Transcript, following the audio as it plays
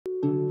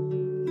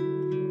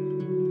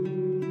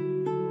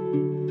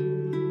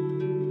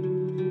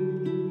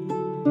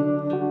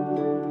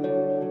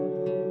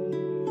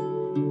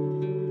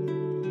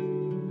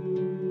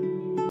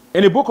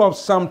In the book of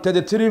Psalm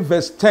 33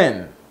 verse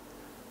 10,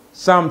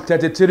 Psalm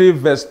 33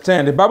 verse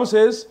 10, the Bible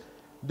says,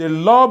 the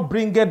Lord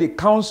bringeth the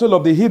counsel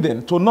of the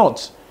heathen to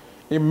naught.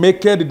 He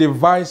maketh the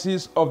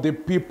devices of the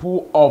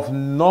people of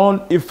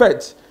none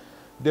effect.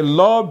 The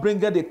Lord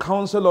bringeth the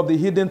counsel of the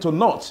heathen to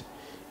naught.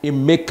 He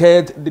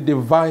maketh the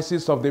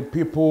devices of the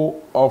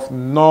people of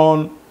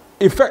none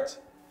effect.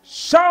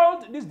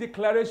 Shout this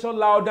declaration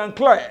loud and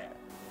clear.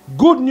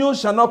 Good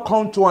news shall not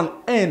come to an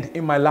end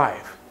in my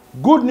life.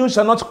 Good news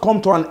shall not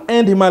come to an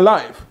end in my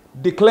life.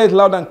 Declare it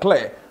loud and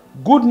clear.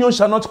 Good news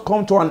shall not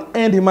come to an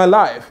end in my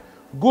life.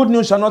 Good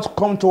news shall not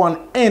come to an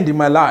end in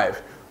my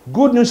life.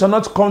 Good news shall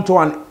not come to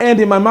an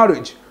end in my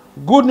marriage.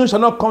 Good news shall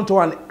not come to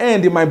an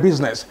end in my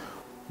business.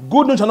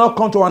 Good news shall not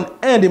come to an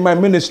end in my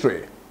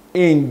ministry.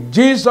 In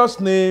Jesus'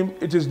 name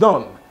it is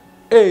done.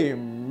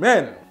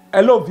 Amen.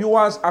 Hello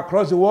viewers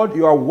across the world.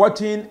 You are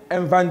watching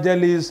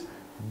Evangelist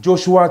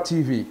Joshua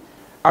TV.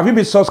 Have you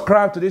been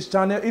subscribed to this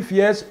channel? If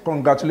yes,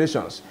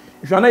 congratulations.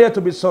 If you are not yet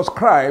to be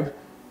subscribed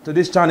to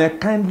this channel,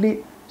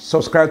 kindly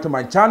subscribe to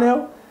my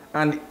channel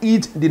and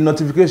hit the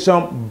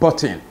notification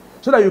button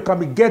so that you can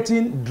be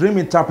getting dream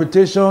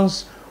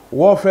interpretations,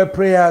 warfare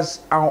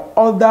prayers, and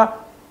other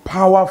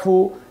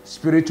powerful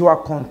spiritual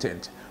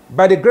content.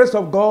 By the grace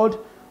of God,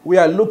 we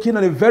are looking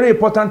at a very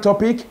important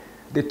topic.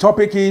 The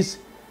topic is,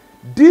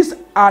 these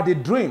are the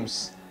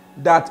dreams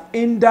that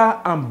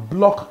hinder and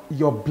block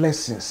your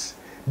blessings.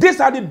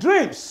 These are the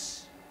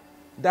dreams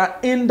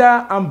that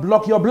hinder and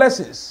block your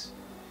blessings.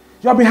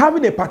 You have been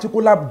having a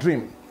particular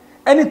dream.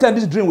 Anytime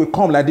this dream will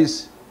come like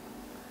this,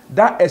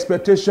 that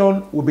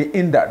expectation will be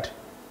hindered.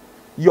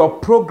 Your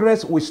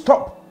progress will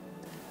stop.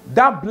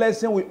 That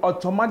blessing will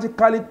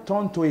automatically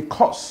turn to a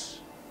curse.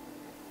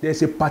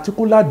 There's a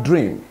particular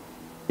dream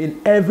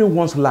in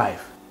everyone's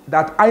life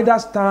that either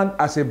stand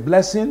as a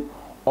blessing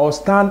or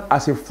stand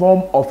as a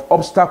form of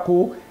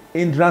obstacle,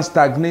 hindrance,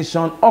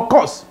 stagnation, or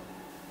curse.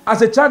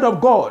 As a child of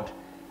God,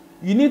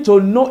 you need to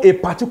know a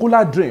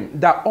particular dream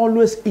that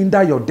always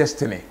hinder your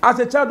destiny. As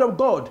a child of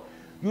God,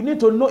 you need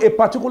to know a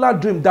particular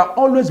dream that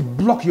always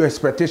block your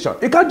expectation.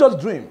 You can't just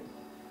dream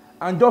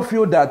and just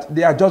feel that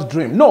they are just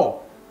dreams.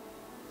 No.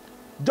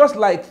 Just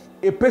like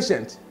a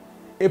patient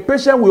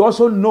will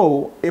also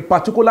know a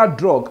particular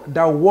drug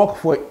that works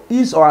for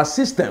his or her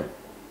system.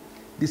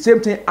 The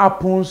same thing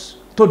happens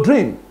to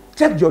dream.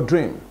 Check your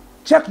dream.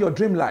 Check your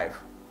dream life.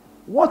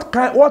 What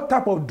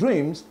type of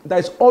dreams that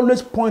is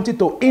always pointing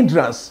to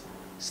hindrance,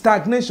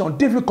 stagnation,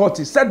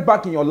 difficulty,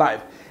 setback in your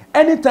life?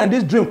 Anytime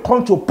this dream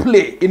comes to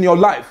play in your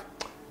life,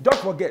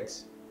 just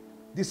forget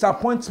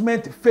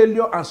disappointment,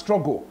 failure, and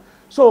struggle.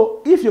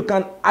 So if you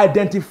can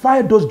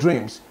identify those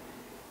dreams,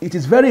 it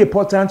is very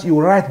important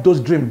you write those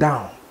dreams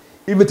down.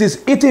 If it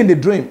is eating the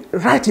dream,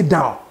 write it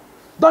down.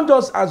 Don't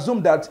just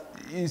assume that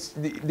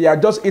they are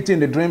just eating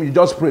the dream, you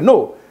just pray.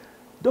 No,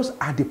 those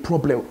are the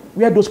problems,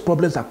 where those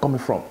problems are coming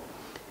from.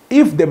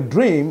 If the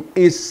dream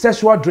is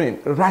sexual dream,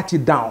 write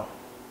it down.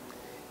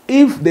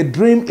 If the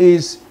dream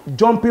is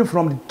jumping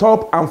from the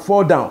top and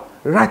fall down,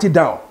 write it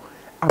down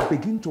and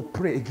begin to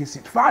pray against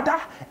it. Father,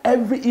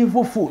 every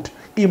evil food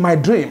in my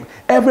dream,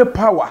 every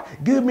power,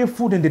 give me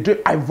food in the dream,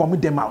 I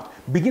vomit them out.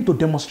 Begin to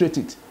demonstrate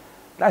it.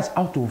 That's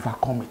how to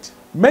overcome it.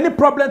 Many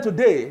problems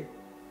today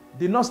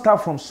did not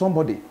start from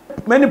somebody.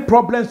 Many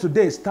problems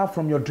today start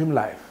from your dream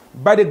life.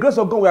 By the grace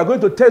of God, we are going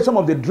to tell some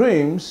of the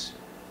dreams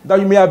that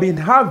you may have been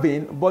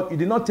having, but you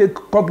did not take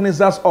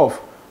cognizance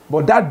of.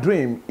 But that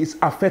dream is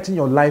affecting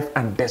your life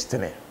and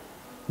destiny.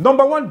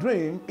 Number one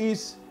dream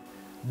is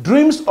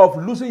dreams of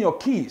losing your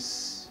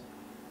keys.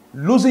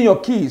 Losing your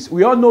keys.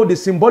 We all know the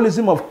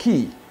symbolism of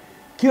key.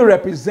 Key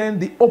represents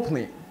the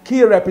opening.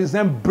 Key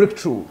represents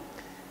breakthrough.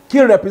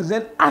 Key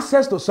represents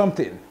access to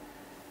something.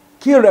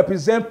 Key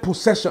represents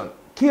possession.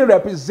 Key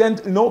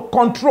represents,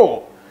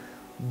 control.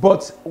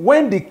 But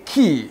when the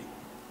key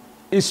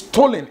is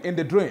stolen in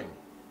the dream,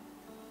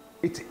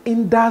 it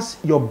hinders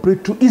your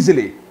breakthrough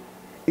easily.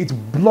 It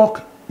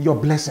blocks your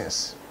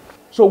blessings.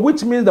 So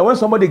which means that when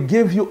somebody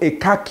gave you a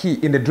car key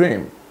in the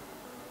dream,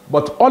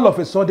 but all of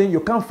a sudden you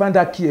can't find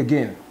that key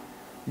again,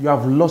 you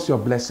have lost your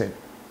blessing.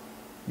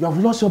 You have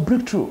lost your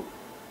breakthrough.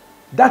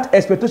 That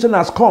expectation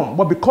has come,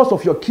 but because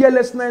of your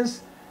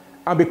carelessness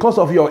and because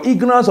of your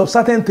ignorance of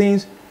certain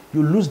things,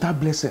 you lose that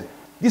blessing.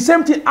 The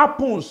same thing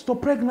happens to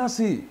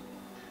pregnancy.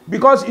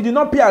 Because you did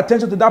not pay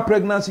attention to that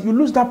pregnancy, you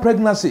lose that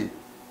pregnancy.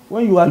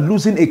 When you are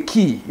losing a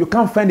key, you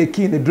can't find a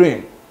key in the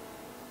dream.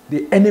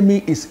 The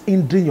enemy is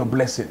hindering your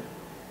blessing.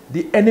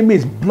 The enemy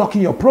is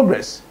blocking your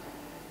progress.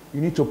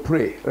 You need to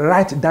pray.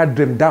 Write that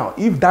dream down.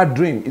 If that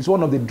dream is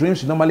one of the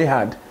dreams you normally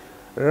had,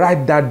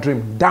 write that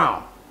dream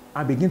down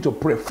and begin to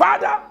pray.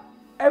 Father,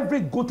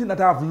 every good thing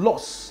that I have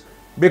lost,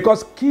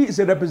 because key is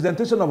a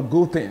representation of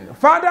good thing.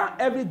 Father,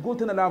 every good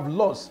thing that I have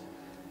lost,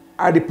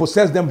 I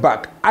repossess them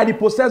back. I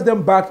repossess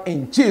them back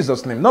in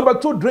Jesus' name. Number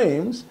two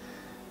dreams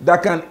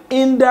that can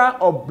hinder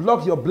or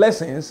block your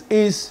blessings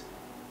is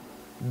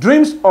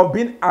dreams of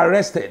being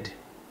arrested.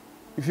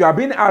 If you are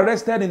being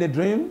arrested in a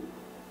dream,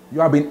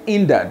 you have been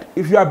hindered.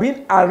 If you are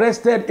being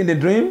arrested in a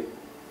dream,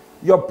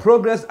 your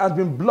progress has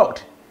been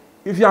blocked.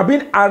 If you have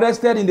been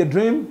arrested in the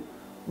dream,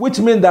 which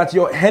means that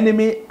your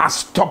enemy has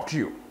stopped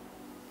you.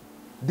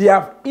 They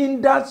have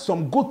hindered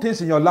some good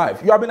things in your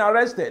life. You have been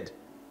arrested.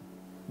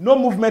 No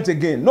movement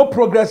again. No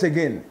progress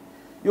again.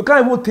 You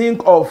can't even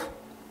think of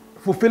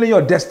fulfilling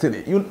your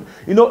destiny.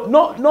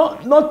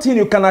 Nothing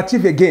you can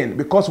achieve again.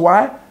 Because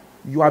why?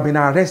 You have been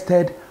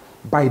arrested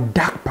by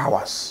dark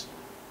powers.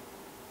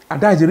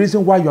 And that is the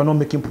reason why you are not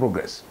making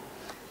progress.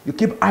 You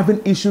keep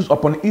having issues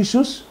upon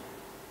issues.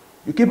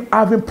 You keep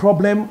having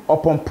problem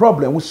upon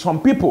problem with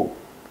some people.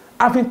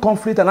 Having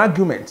conflict and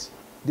arguments.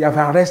 They have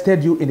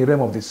arrested you in the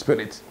realm of the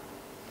spirit.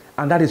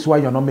 And that is why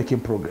you are not making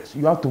progress.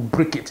 You have to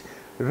break it.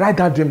 Write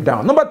that dream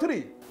down. Number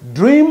 3.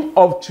 Dream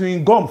of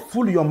chewing gum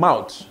full your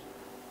mouth.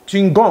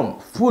 Chewing gum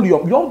full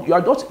your... You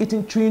are just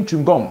eating chewing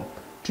gum.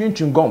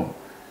 Chewing gum.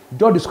 You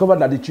just discover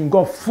that the chewing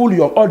gum full the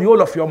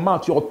whole of your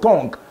mouth, your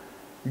tongue.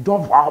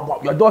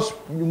 You're just,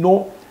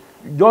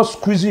 just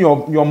squeezing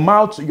your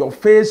mouth, your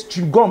face,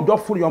 chewing gum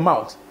just full your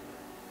mouth.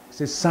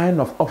 It's a sign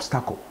of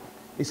obstacle.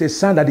 It's a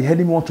sign that the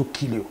enemy wants to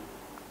kill you.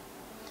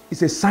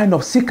 It's a sign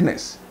of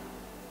sickness.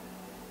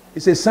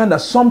 It's a sign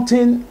that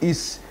something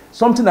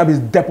that is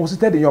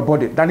deposited in your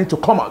body that needs to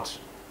come out.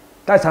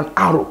 That's an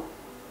arrow.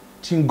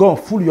 Chewing gum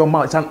full your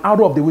mouth. It's an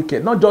arrow of the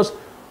wicked. Not just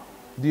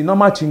the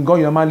normal chewing gum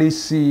you normally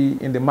see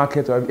in the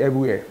market or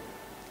everywhere.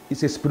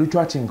 It's a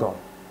spiritual chewing gum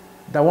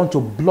that want to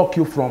block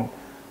you from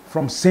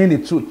saying the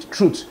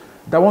truth.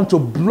 That want to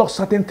block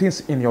certain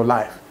things in your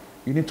life.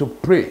 You need to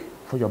pray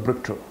for your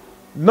breakthrough.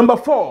 Number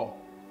 4,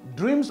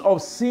 dreams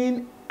of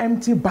seeing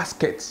empty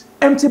baskets.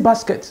 Empty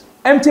basket.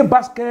 Empty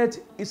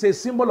basket is a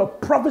symbol of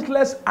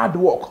profitless hard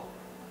work.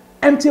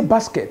 Empty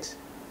basket.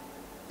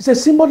 It's a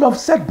symbol of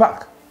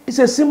setback. It's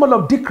a symbol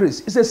of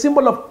decrease. It's a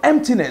symbol of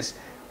emptiness.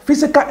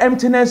 Physical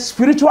emptiness,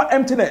 spiritual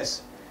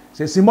emptiness.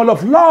 It's a symbol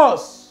of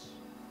loss.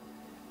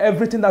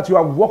 Everything that you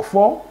have worked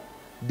for,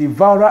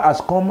 devourer has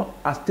come,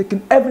 has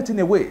taken everything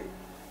away.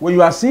 When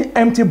you are seeing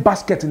empty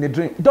basket in the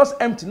dream, just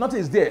empty, nothing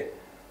is there.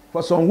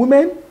 For some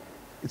women,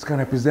 it can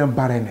represent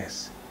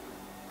barrenness.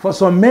 For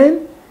some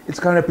men, it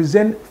can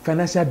represent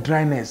financial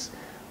dryness.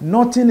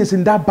 Nothing is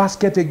in that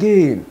basket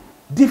again.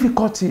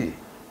 Difficulty,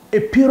 a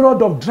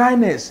period of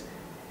dryness,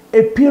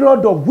 a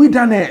period of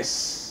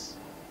wilderness.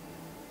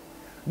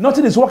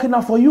 Nothing is working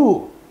out for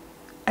you.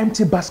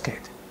 Empty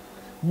basket.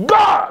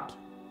 God,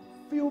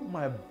 fill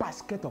my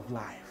basket of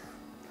life.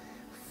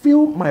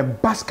 Fill my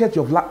basket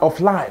of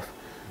life.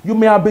 You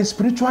may have been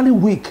spiritually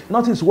weak.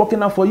 Nothing is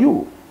working out for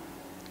you.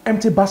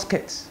 Empty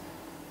baskets.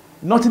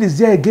 Nothing is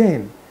there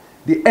again.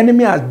 The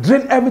enemy has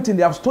drained everything.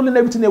 They have stolen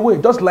everything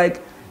away. Just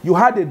like you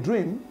had a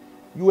dream,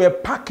 you were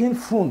packing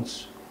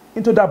fruits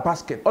into that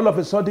basket. All of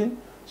a sudden,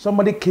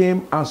 somebody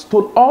came and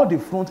stole all the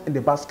fruit in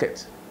the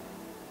basket.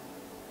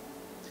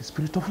 It's the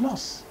spirit of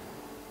loss.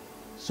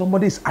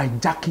 Somebody is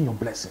hijacking your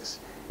blessings.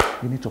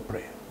 You need to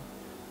pray.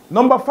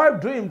 Number 5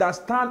 dream that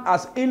stands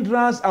as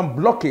hindrance and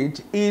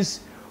blockage is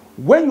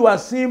when you are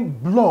seeing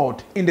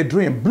blood in the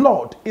dream.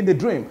 Blood in the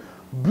dream.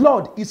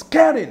 Blood is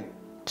scaring,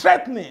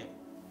 threatening.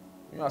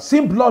 You are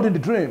seeing blood in the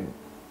dream.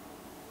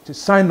 It's a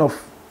sign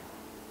of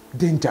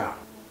danger.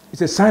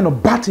 It's a sign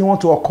of bad thing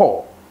want to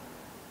occur.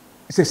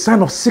 It's a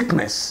sign of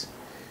sickness.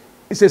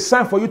 It's a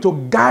sign for you to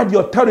guard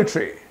your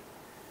territory.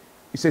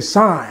 It's a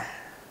sign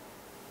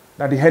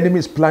that the enemy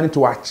is planning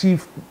to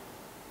achieve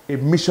a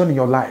mission in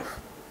your life.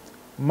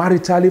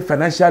 Maritally,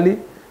 financially,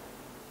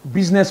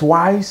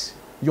 business-wise,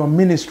 your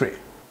ministry.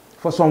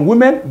 For some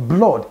women,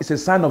 blood is a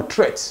sign of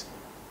threat.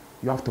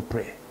 You have to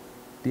pray.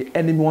 The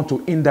enemy wants to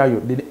hinder you.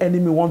 The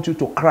enemy wants you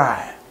to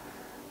cry.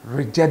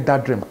 Reject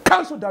that dream.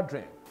 Cancel that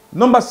dream.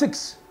 Number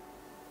 6,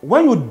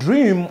 when you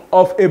dream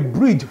of a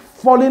bridge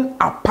falling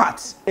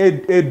apart,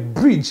 a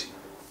bridge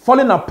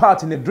falling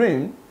apart in a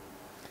dream,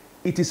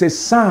 it is a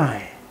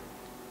sign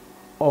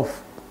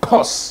of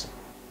curse.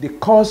 The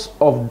curse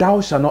of thou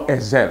shalt not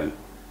excel.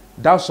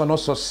 Thou shalt not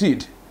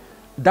succeed.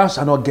 Thou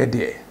shalt not get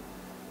there.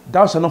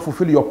 Thou shalt not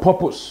fulfill your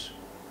purpose.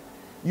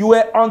 You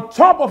were on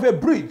top of a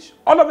bridge.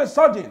 All of a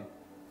sudden,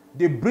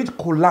 the bridge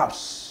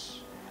collapsed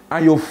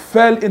and you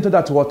fell into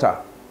that water.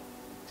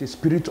 It's a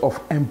spirit of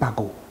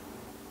embargo.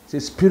 It's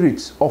a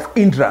spirit of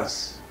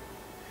hindrance.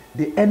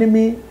 The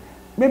enemy,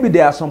 maybe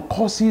there are some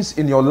causes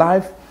in your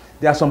life,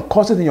 there are some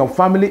causes in your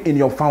family, in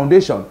your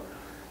foundation,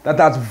 that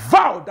has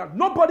vowed that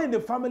nobody in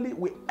the family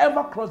will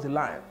ever cross the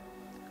line,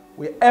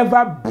 will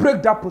ever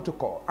break that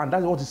protocol. And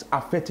that's what is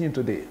affecting you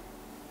today.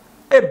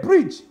 A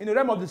bridge in the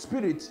realm of the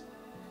spirit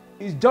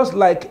is just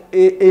like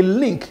a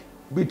link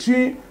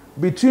between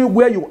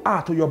where you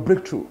are to your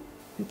breakthrough.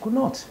 You could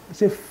not.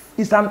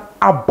 It's an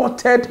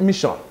aborted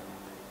mission.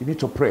 You need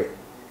to pray.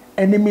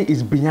 Enemy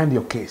is behind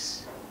your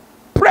case.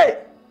 Pray.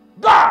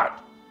 God,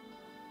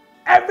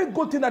 every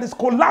good thing that is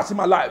collapsed in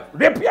my life,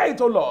 repair it,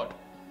 oh Lord.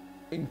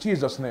 In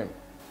Jesus' name.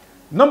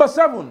 Number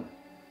 7,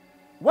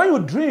 when you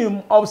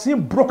dream of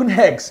seeing broken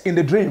eggs in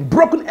the dream,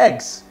 broken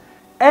eggs.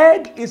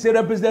 Egg is a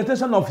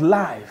representation of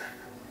life.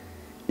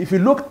 If you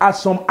look at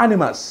some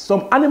animals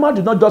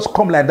do not just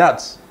come like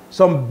that.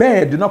 Some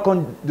birds do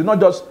not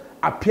just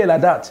appear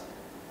like that.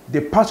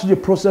 They pass through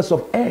the process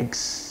of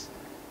eggs.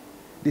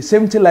 The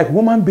same thing like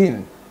woman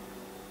being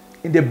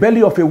in the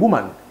belly of a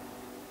woman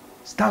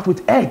start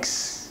with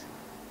eggs.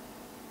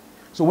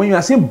 So when you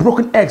are seeing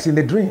broken eggs in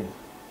the dream,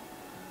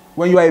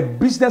 when you are a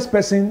business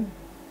person,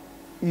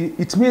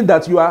 it means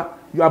that you are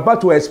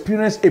about to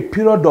experience a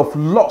period of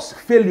loss,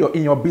 failure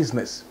in your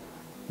business.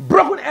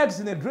 Broken eggs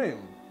in a dream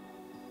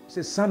is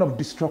a sign of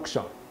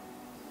destruction.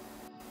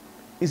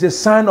 It's a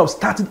sign of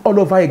starting all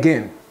over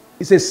again.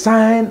 It's a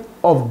sign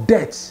of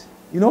death.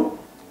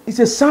 It's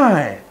a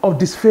sign of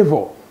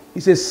disfavor.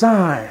 It's a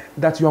sign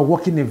that you are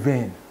working in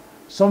vain.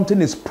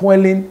 Something is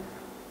spoiling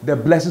the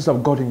blessings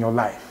of God in your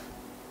life.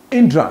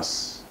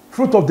 Hindrance,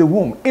 fruit of the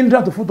womb.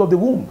 Hindrance to fruit of the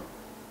womb.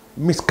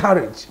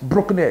 Miscarriage,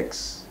 broken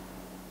eggs.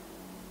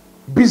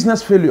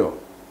 Business failure.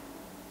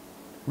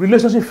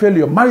 Relationship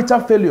failure.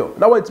 Marital failure.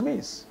 That's what it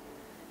means.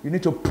 You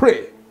need to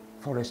pray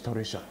for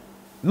restoration.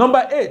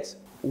 Number 8,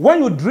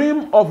 when you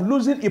dream of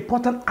losing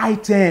important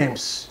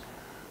items,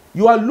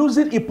 you are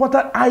losing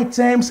important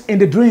items in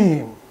the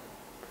dream.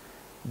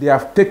 They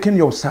have taken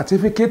your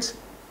certificate.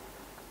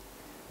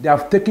 They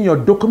have taken your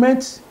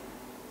documents.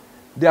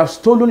 They have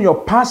stolen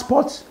your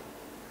passport.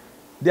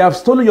 They have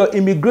stolen your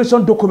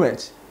immigration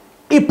documents.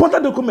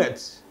 Important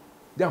documents.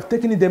 They have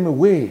taken them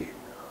away.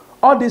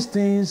 All these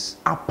things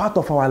are part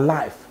of our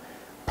life,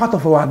 part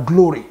of our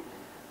glory.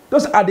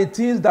 Those are the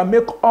things that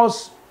make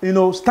us,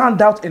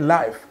 stand out in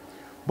life.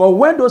 But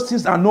when those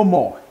things are no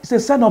more, it's a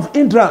sign of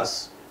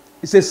hindrance.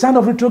 It's a sign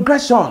of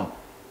retrogression.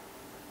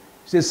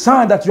 It's a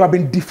sign that you have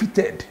been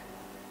defeated.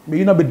 May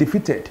you not be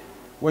defeated.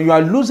 When you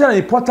are losing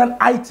important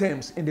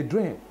items in the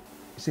dream,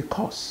 it's a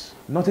curse.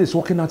 Nothing is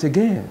working out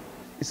again.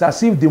 It's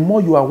as if the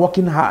more you are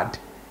working hard,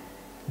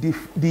 the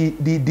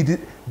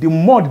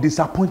more the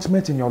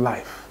disappointment in your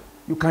life.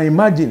 You can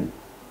imagine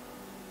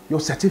your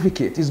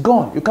certificate is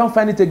gone. You can't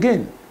find it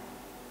again.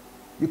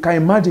 You can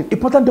imagine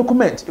important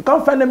documents. You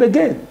can't find them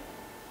again.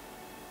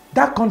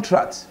 That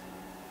contract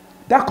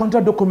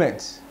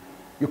document,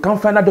 you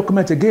can't find that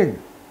document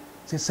again.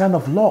 It's a sign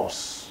of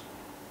loss.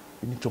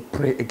 You need to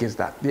pray against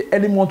that. The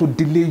enemy wants to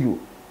delay you.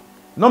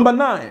 Number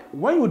 9,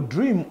 when you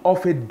dream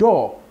of a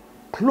door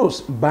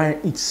closed by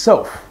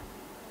itself,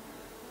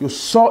 you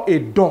saw a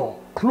door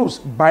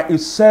closed by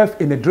itself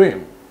in a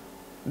dream.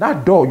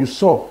 That door you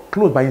saw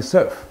closed by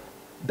itself,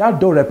 that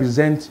door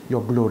represents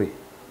your glory,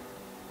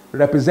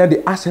 represents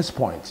the access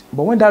point.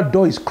 But when that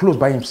door is closed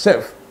by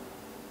himself,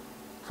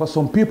 for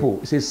some people,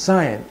 it's a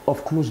sign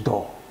of closed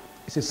door.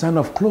 It's a sign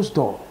of closed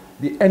door.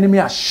 The enemy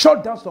has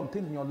shut down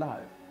something in your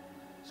life.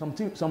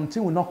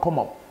 Something will not come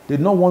up. They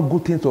don't want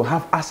good things to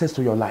have access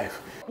to your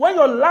life. When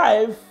your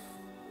life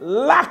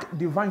lacks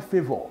divine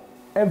favor,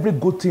 every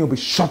good thing will be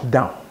shut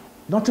down.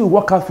 Nothing will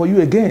work out for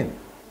you again.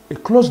 A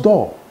closed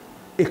door,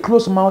 a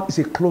closed mouth is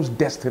a closed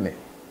destiny.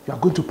 You are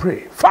going to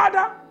pray.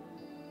 Father,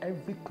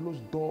 every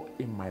closed door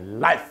in my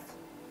life,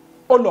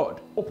 oh Lord,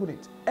 open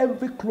it.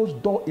 Every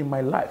closed door in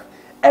my life,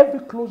 every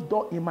closed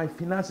door in my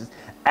finances,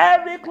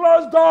 every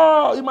closed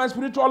door in my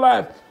spiritual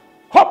life,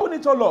 open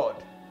it, oh Lord,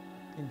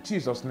 in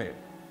Jesus' name.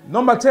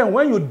 Number 10,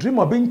 when you dream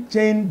of being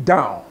chained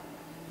down,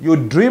 you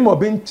dream of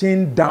being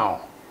chained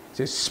down. It's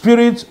a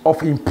spirit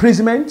of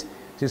imprisonment.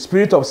 It's a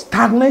spirit of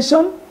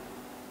stagnation.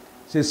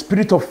 It's a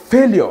spirit of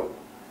failure.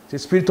 It's a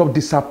spirit of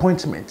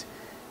disappointment.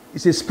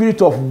 It's a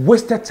spirit of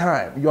wasted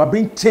time. You are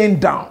being chained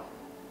down.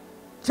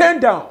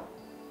 Chained down.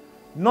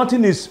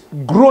 Nothing is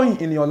growing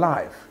in your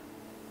life.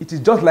 It is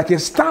just like a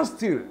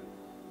standstill.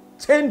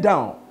 Chained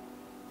down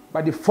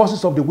by the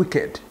forces of the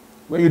wicked.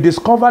 When you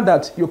discover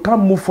that you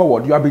can't move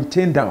forward, you have been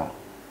chained down.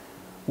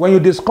 When you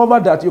discover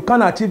that you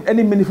can't achieve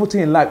any meaningful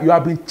thing in life, you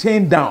have been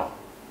chained down.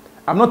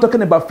 I'm not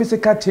talking about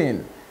physical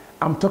chain.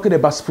 I'm talking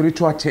about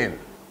spiritual chain.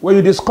 When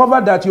you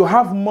discover that you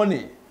have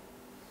money,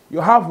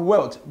 you have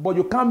wealth, but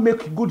you can't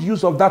make good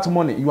use of that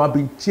money, you have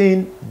been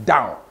chained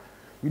down.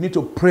 You need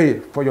to pray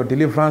for your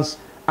deliverance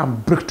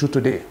and breakthrough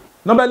today.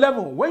 Number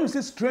 11, when you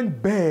see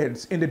strange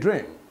birds in the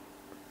dream,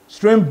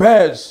 strange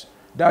birds,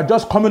 they are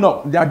just coming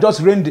up, they are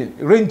just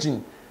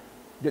ranging.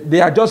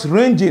 They are just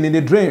ranging in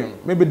the dream.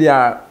 Maybe they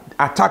are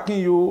attacking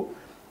you.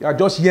 You are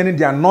just hearing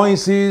their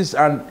noises,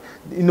 and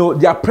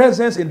their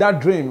presence in that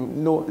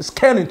dream, is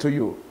scary to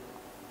you.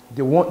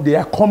 They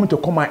are coming to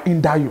come and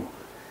hinder you.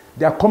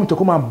 They are coming to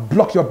come and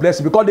block your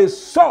blessing because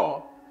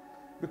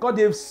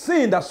they've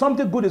seen that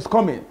something good is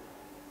coming.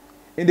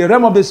 In the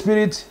realm of the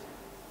spirit,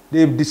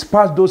 they've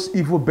dispatched those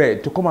evil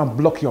birds to come and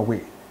block your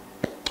way.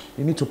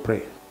 You need to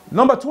pray.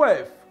 Number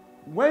 12,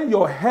 when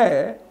your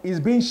hair is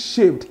being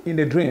shaved in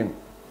the dream,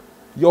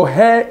 your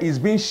hair is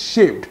being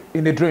shaved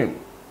in the dream.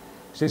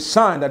 It's a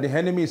sign that the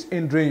enemy is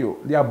hindering you.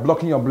 They are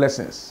blocking your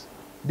blessings.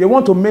 They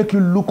want to make you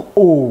look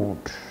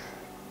old,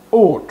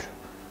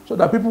 so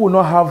that people will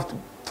not have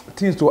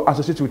things to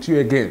associate with you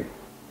again.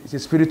 It's a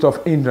spirit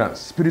of hindrance,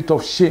 spirit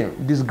of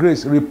shame,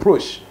 disgrace,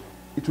 reproach.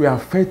 It will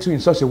affect you in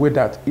such a way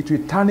that it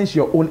will tarnish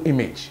your own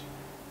image.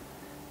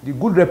 The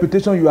good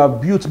reputation you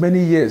have built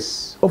many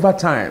years over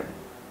time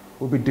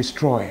will be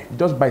destroyed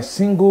just by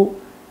single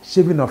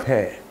shaving of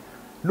hair.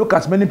 Look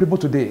at many people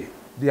today.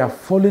 They are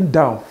falling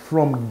down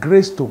from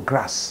grace to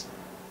grass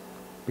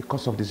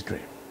because of this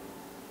dream.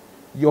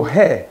 Your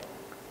hair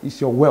is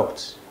your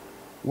wealth.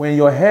 When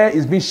your hair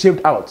is being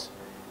shaved out,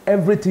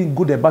 everything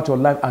good about your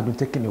life has been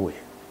taken away.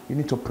 You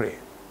need to pray.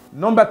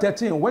 Number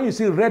 13, when you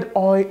see red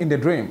oil in the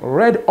dream,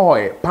 red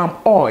oil, palm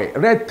oil,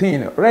 red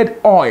thing,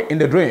 red oil in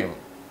the dream,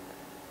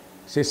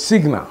 it's a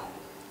signal.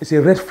 It's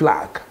a red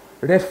flag,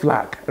 red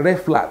flag, red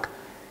flag.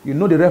 You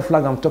know the red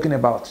flag I'm talking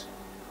about.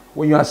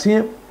 When you are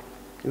seeing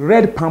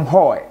red palm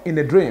oil in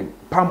the dream,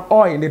 palm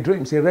oil in the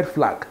dream, it's a red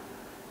flag,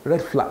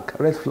 red flag,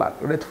 red flag,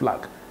 red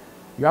flag.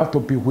 You have to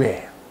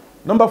beware.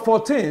 Number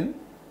 14,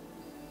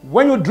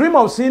 when you dream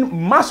of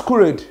seeing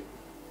masquerade,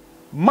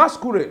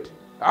 masquerade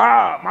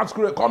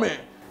coming.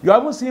 You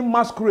haven't seen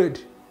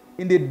masquerade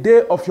in the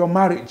day of your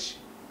marriage.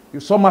 You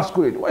saw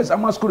masquerade. What is a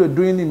masquerade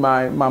doing in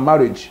my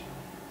marriage?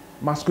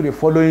 Masquerade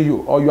following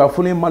you, or you are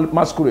following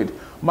masquerade,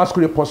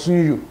 masquerade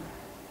pursuing you.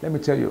 Let me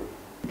tell you,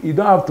 you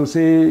don't have to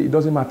say it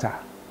doesn't matter.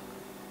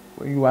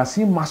 When you are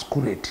seeing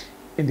masquerade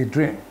in the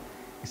dream,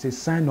 it's a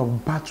sign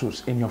of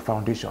battles in your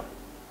foundation.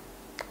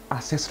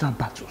 Ancestral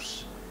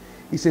battles.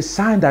 It's a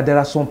sign that there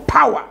are some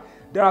power,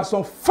 there are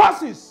some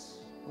forces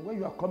where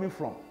you are coming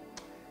from.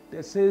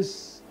 That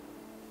says,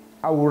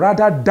 I would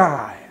rather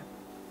die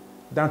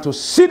than to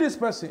see this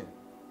person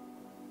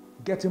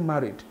getting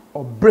married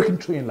or breaking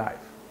through in life.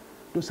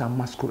 Those are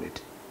masquerade.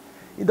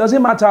 It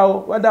doesn't matter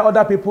whether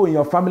other people in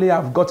your family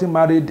have gotten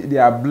married, they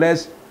are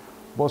blessed,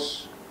 but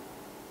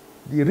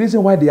the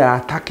reason why they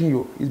are attacking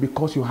you is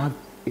because you have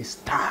a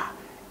star,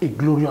 a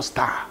glorious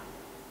star,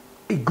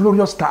 a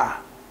glorious star.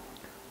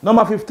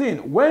 Number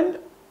 15, when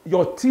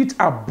your teeth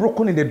are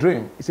broken in the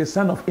dream, it's a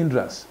sign of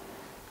hindrance.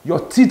 Your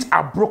teeth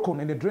are broken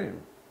in the dream.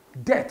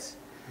 Death.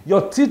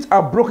 Your teeth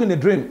are broken in the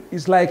dream.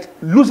 It's like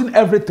losing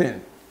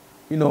everything.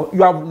 You know,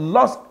 you have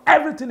lost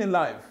everything in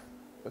life.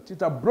 Your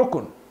teeth are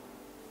broken.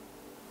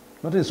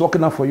 Nothing is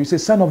working out for you. It's a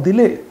sign of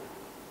delay.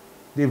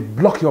 They've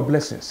blocked your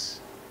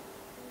blessings.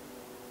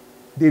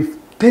 They've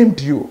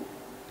tamed you.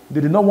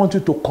 They do not want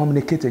you to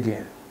communicate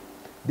again.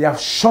 They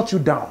have shut you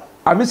down.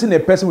 Have you seen a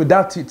person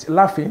without teeth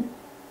laughing?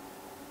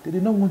 They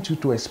did not want you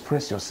to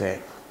express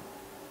yourself.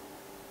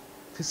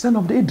 It's a sign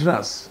of the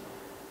hindrance.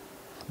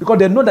 Because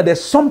they know that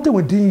there's something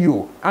within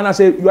you. And I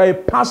say, you are a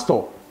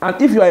pastor.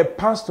 And if you are a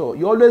pastor,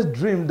 you always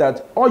dream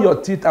that all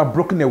your teeth are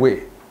broken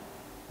away.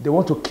 They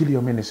want to kill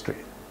your ministry.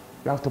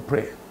 You have to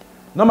pray.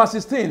 Number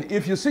 16,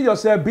 if you see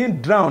yourself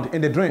being drowned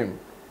in the dream,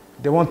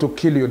 they want to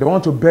kill you. They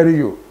want to bury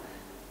you.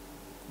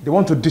 They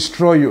want to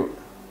destroy you.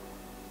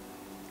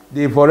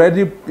 They've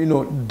already,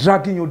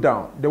 dragging you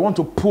down. They want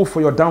to pull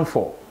for your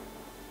downfall.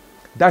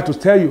 That to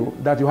tell you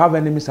that you have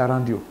enemies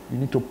around you. You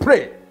need to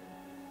pray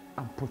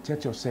and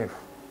protect yourself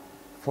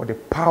for the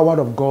power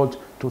of God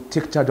to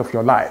take charge of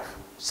your life.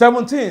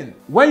 17,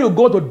 when you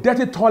go to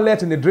dirty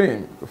toilet in the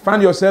dream, you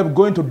find yourself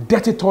going to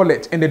dirty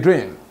toilet in the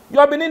dream. You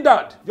have been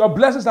hindered. Your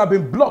blessings have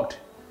been blocked.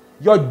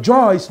 Your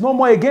joy is no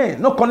more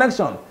again. No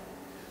connection.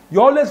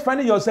 You're always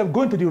finding yourself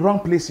going to the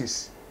wrong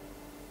places.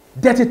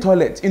 Dirty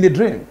toilet in the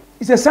dream.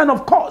 It's a sign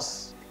of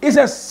curse. It's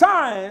a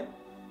sign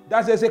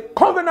that there's a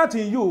covenant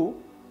in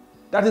you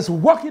that is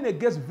working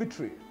against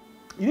victory.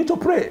 You need to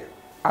pray.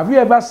 Have you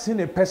ever seen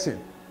a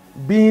person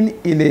being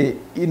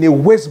in a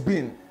waste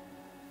bin,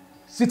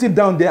 sitting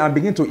down there and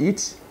begin to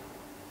eat?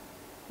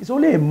 It's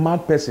only a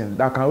mad person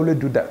that can only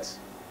do that.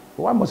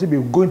 But why must he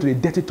be going to the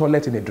dirty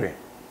toilet in a dream?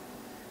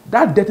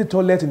 That dirty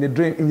toilet in the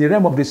dream, in the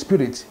realm of the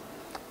spirit,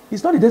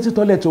 it's not a dirty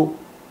toilet,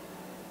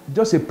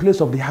 just a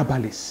place of the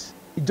herbalist.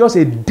 It's just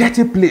a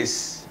dirty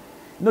place.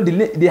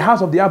 The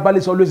house of the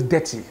herbalist is always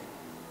dirty.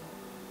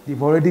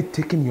 They've already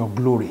taken your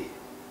glory.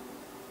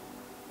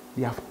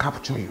 They have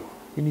captured you.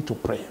 You need to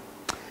pray.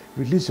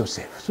 Release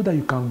yourself so that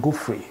you can go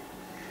free.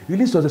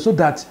 Release yourself so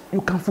that you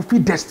can fulfill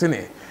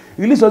destiny.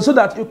 Release yourself so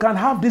that you can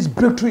have this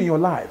breakthrough in your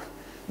life.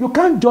 You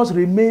can't just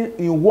remain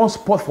in one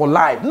spot for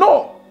life.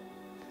 No!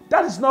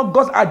 That is not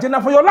God's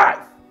agenda for your life.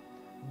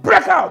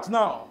 Break out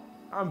now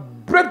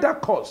and break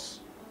that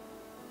curse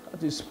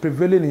that is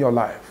prevailing in your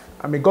life.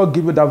 And may God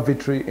give you that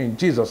victory in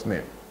Jesus'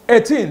 name.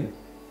 18.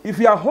 If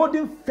you are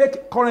holding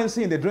fake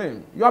currency in the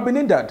dream, you have been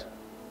hindered.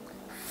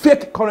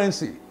 Fake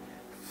currency,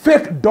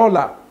 fake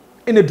dollar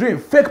in the dream,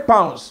 fake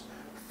pounds,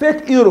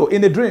 fake euro in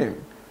the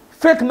dream,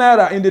 fake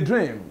naira in the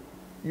dream.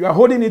 You are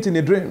holding it in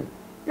the dream.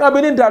 You have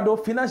been hindered though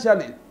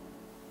financially.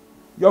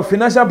 Your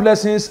financial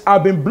blessings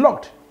have been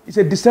blocked. It's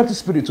a deceptive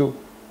spirit too.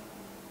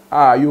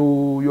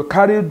 You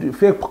carried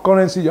fake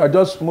currency, you are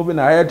just moving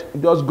ahead,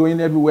 just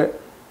going everywhere,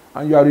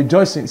 and you are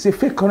rejoicing. It's a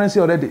fake currency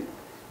already.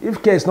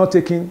 If care is not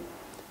taken,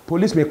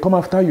 police may come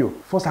after you.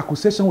 False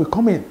accusation will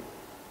come in.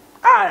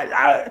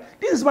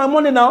 This is my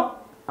money now.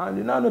 And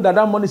you now know that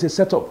money is a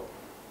setup.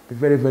 Be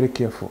very, very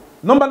careful.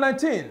 Number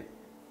 19,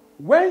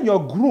 when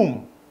your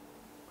groom,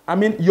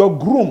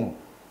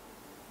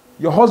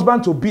 your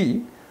husband to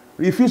be,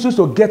 refuses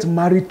to get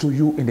married to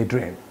you in the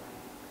dream.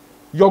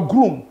 Your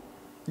groom,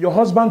 your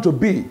husband to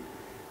be,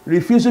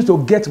 refuses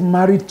to get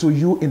married to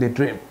you in the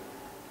dream.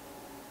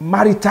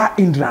 Marital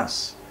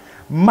hindrance,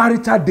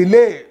 marital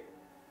delay,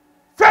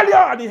 failure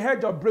at the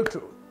edge of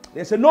breakthrough.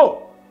 They say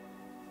no.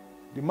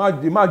 The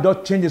man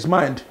just changed his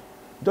mind.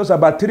 Just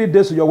about 3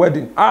 days to your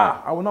wedding.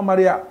 I will not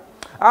marry her.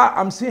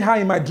 I'm seeing her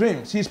in my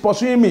dream. She's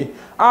pursuing me.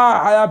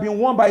 I have been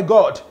warned by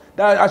God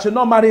that I should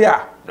not marry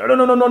her.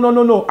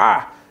 No.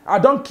 I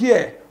don't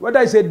care whether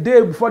it's a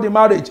day before the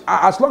marriage.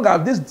 As long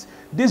as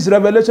this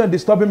revelation is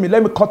disturbing me,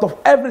 let me cut off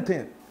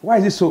everything. Why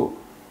is it so?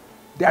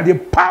 There are the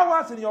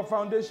powers in your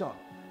foundation.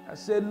 I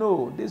said,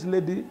 no, this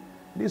lady,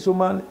 this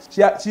woman,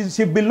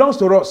 she belongs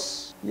to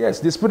us. Yes,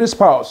 the spirit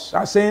spouse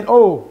are saying,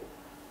 oh,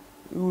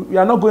 we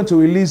are not going to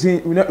release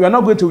it. We are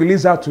not going to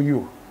release her to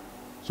you.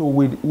 So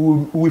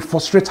we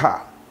frustrate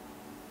her.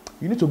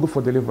 You need to go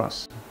for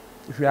deliverance.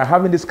 If you are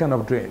having this kind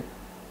of dream,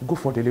 go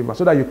for deliverance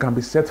so that you can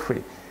be set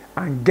free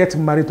and get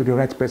married to the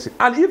right person.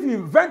 And if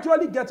you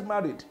eventually get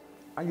married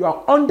and you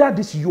are under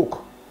this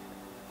yoke,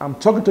 I'm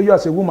talking to you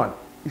as a woman.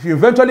 If you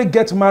eventually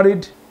get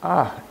married,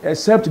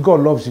 except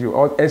God loves you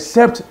or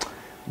except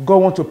God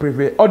wants to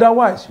prevail.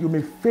 Otherwise, you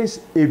may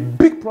face a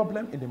big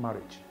problem in the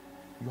marriage.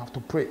 You have to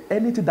pray.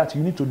 Anything that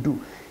you need to do.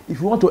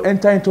 If you want to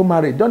enter into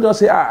marriage, don't just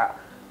say,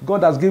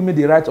 God has given me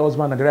the right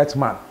husband and the right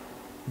man.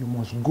 You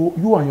must go,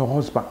 you and your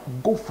husband,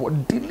 go for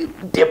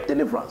deep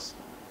deliverance.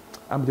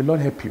 And may the Lord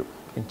help you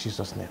in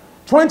Jesus' name.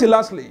 20,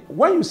 lastly,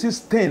 when you see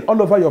stain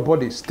all over your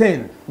body,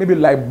 stain, maybe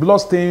like blood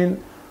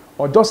stain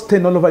or just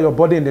stain all over your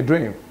body in the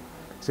dream,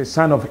 it's a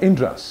sign of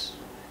hindrance.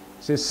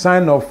 It's a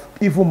sign of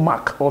evil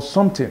mark or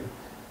something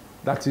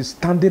that is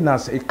standing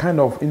as a kind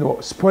of,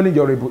 spoiling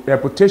your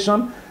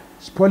reputation,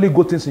 spoiling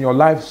good things in your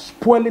life,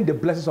 spoiling the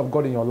blessings of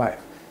God in your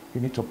life.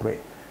 You need to pray.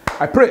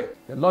 I pray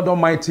the Lord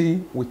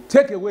Almighty will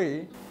take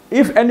away.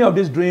 If any of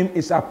this dream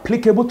is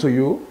applicable to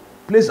you,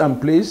 please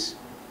and please,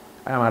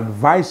 I am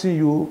advising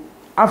you,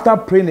 after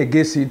praying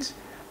against it,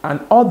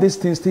 and all these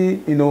things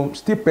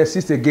still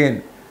persist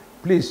again,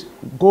 please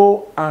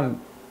go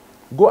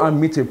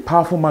and meet a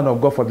powerful man of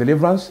God for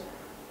deliverance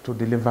to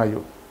deliver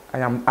you.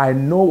 I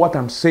know what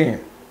I'm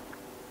saying.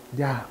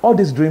 All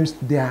these dreams,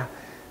 they are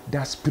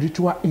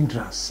spiritual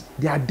hindrance.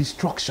 They are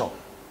destruction.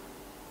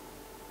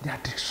 They are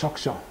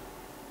destruction.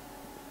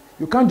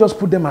 You can't just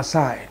put them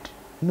aside.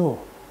 No.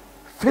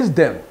 Face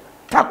them,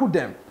 tackle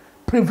them,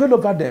 prevail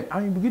over them,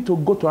 and you begin to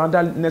go to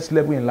another next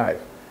level in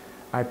life.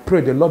 I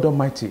pray the Lord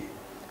Almighty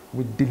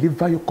will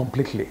deliver you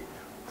completely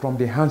from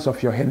the hands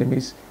of your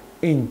enemies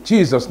in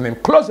Jesus' name.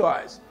 Close your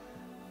eyes.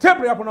 Take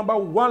prayer point number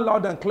 1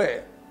 loud and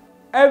clear.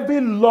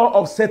 Every law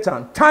of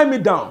Satan, tie me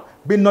down,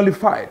 be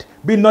nullified,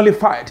 be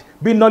nullified,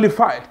 be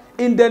nullified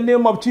in the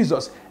name of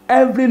Jesus.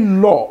 Every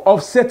law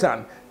of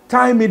Satan,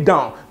 tie me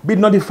down, be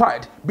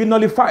nullified, be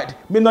nullified,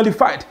 be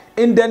nullified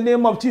in the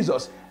name of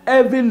Jesus.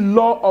 Every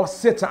law of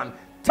Satan,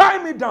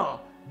 tie me down,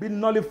 be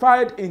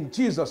nullified in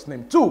Jesus'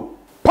 name. 2,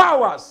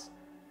 powers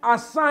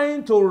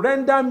assigned to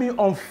render me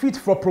unfit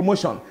for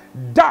promotion,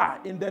 die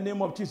in the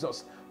name of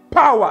Jesus.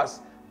 Powers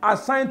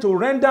assigned to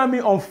render me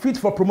unfit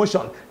for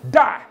promotion,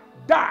 die,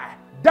 die,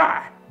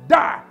 die,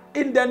 die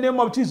in the name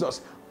of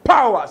Jesus.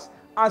 Powers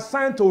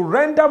assigned to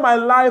render my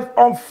life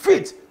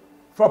unfit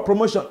for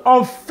promotion,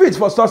 unfit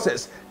for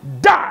success,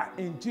 die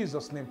in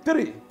Jesus' name.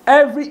 3,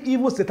 every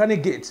evil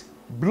satanic gate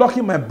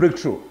blocking my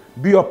breakthrough,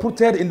 be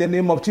uprooted in the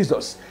name of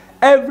Jesus.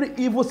 Every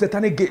evil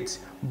satanic gate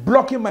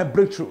blocking my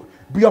breakthrough,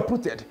 be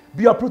uprooted,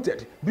 be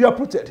uprooted, be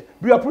uprooted,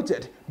 be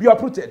uprooted, be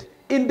uprooted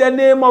in the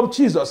name of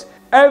Jesus.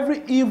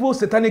 Every evil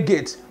satanic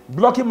gate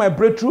blocking my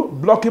breakthrough,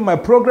 blocking my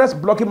progress,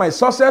 blocking my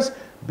success,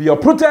 be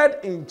uprooted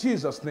in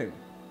Jesus' name.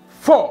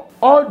 4,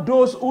 all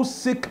those who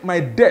seek my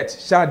death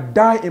shall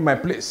die in my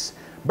place.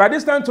 By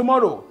this time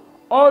tomorrow,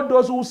 all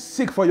those who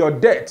seek for your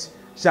death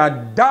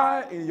shall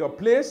die in your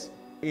place.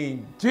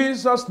 In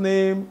Jesus'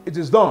 name, it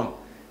is done.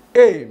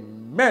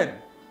 Amen.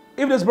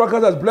 If this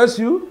broadcast has blessed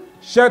you,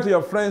 share to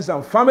your friends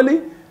and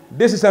family.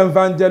 This is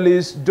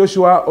Evangelist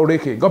Joshua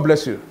Oreke. God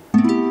bless you.